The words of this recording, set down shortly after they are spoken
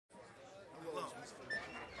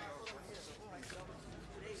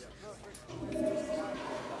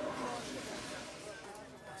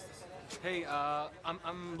Hey,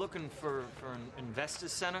 I'm looking for an investor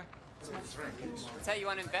center. That's how you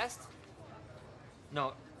want to invest?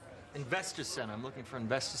 No, investor center. I'm looking for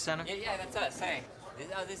investor center. Yeah, that's us. Hey,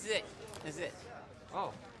 this is it. This is it.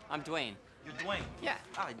 Oh, I'm Dwayne. you're Dwayne. Yeah.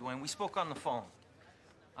 Hi, Dwayne. We spoke on the phone.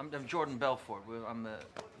 I'm Jordan Belfort. I'm the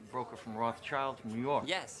broker from Rothschild from New York.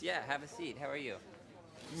 Yes, yeah. Have a seat. How are you?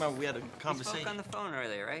 Remember, we had a We conversation spoke on the phone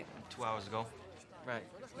earlier, right? 2 hours ago. Right.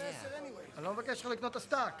 אני לא מבקש לך לקנות את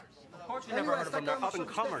הסטאק. Of course you never heard of them. They're up and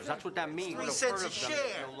comers. That's what that means. 3 You've cents heard a of them.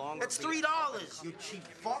 share. No longer That's be- $3, you cheap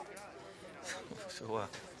fuck. So,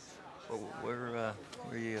 where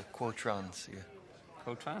are your Quotrons?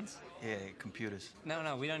 Quotrons? Yeah, computers.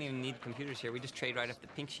 No, we don't even need computers here. We just trade right off the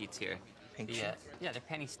pink sheets here. Pink sheets? Yeah, they're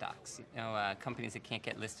penny stocks. You know, companies that can't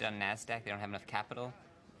get listed on NASDAQ, they don't have enough capital,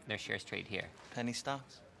 their shares trade here. Penny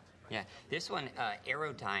stocks? Yeah, this one,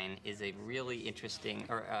 Aerotyne, is a really interesting,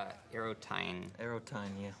 Aerotyne,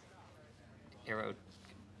 Aerotyne, yeah.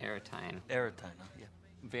 Aerotyne, Aerotyne, huh? Yeah.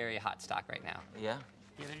 very hot stock right now. Yeah?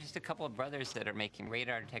 Yeah, they're just a couple of brothers that are making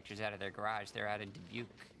radar detectors out of their garage. They're out of Dubuque.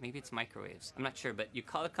 Maybe it's microwaves. I'm not sure, but you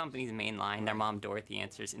call the company's main line, their mom Dorothy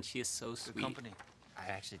answers, and she is so sweet. Good company. I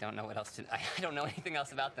actually don't know what else to. I don't know anything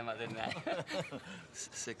else about them other than that.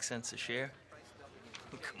 6 cents a share?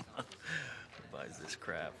 Come on. Who buys this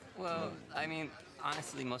crap? Well, I mean,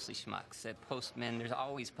 honestly, mostly schmucks. Postmen, there's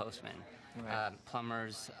always postmen. Right.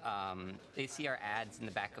 Plumbers, they see our ads in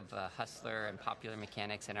the back of Hustler and Popular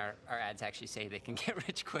Mechanics, and our ads actually say they can get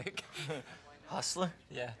rich quick. Hustler?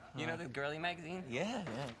 Yeah. You know the girly magazine? Yeah.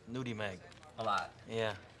 Nudie Mag. A lot.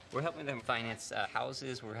 Yeah. We're helping them finance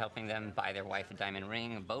houses. We're helping them buy their wife a diamond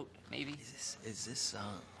ring, a boat, maybe. Is this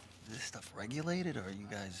stuff regulated, or are you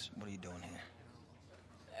guys, what are you doing here?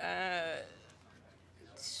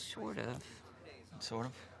 Sort of. Sort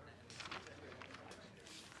of?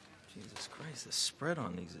 Jesus Christ, the spread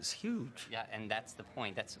on these is huge. Yeah, and that's the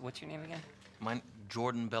point. What's your name again? Mine,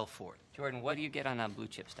 Jordan Belfort. Jordan, what do you get on a blue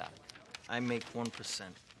chip stock? I make 1%.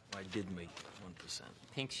 I did make 1%.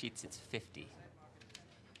 Pink sheets, it's 50.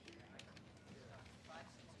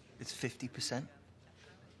 It's 50%?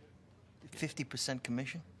 50%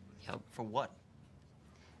 commission? Yep. For what?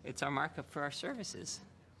 It's our markup for our services.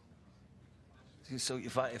 So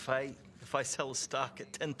if I sell a stock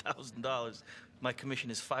at $10,000, my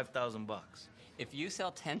commission is $5,000. If you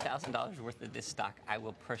sell $10,000 worth of this stock, I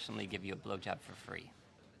will personally give you a blowjob for free.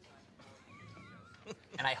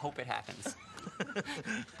 And I hope it happens.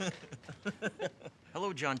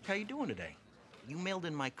 Hello, John. How you doing today? You mailed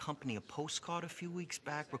in my company a postcard a few weeks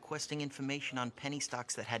back requesting information on penny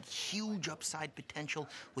stocks that had huge upside potential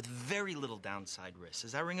with very little downside risk.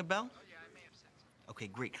 Does that ring a bell? Okay,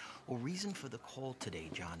 great. Well, reason for the call today,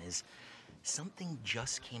 John, is something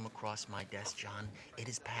just came across my desk, John. It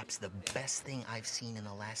is perhaps the best thing I've seen in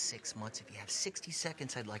the last 6 months. If you have 60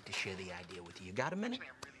 seconds, I'd like to share the idea with you. You got a minute?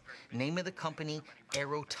 Name of the company,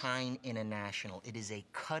 Aerotyne International. It is a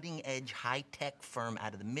cutting-edge, high-tech firm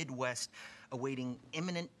out of the Midwest awaiting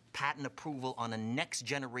imminent patent approval on a next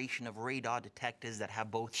generation of radar detectors that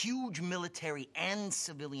have both huge military and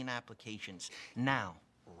civilian applications. Now,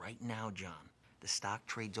 right now, John, the stock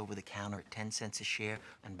trades over the counter at 10 cents a share.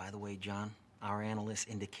 And by the way, John, our analysts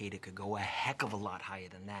indicate it could go a heck of a lot higher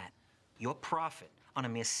than that. Your profit on a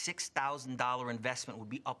mere $6,000 investment would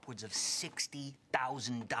be upwards of $60,000.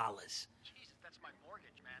 Jesus, that's my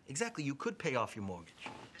mortgage, man. Exactly, you could pay off your mortgage.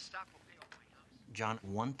 This stock will pay off my house. John,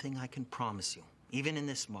 one thing I can promise you, even in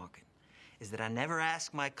this market, is that I never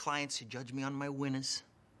ask my clients to judge me on my winners.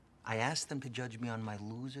 I ask them to judge me on my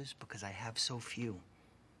losers because I have so few.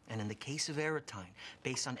 And in the case of Aerotyne,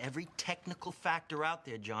 based on every technical factor out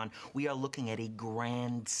there, John, we are looking at a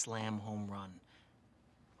grand slam home run.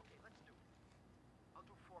 Okay, let's do it. I'll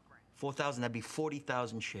do $4,000. 4,000, that'd be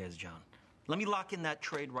 40,000 shares, John. Let me lock in that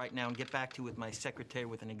trade right now and get back to you with my secretary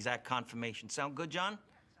with an exact confirmation. Sound good, John? Sounds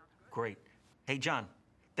good. Great. Hey, John,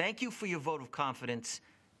 thank you for your vote of confidence,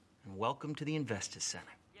 and welcome to the Investors Center.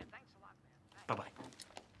 Yeah, thanks a lot, man. Bye-bye.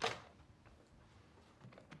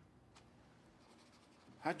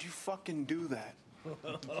 How'd you fucking do that?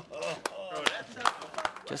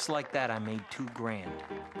 Just like that, I made $2,000.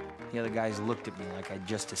 The other guys looked at me like I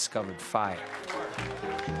just discovered fire.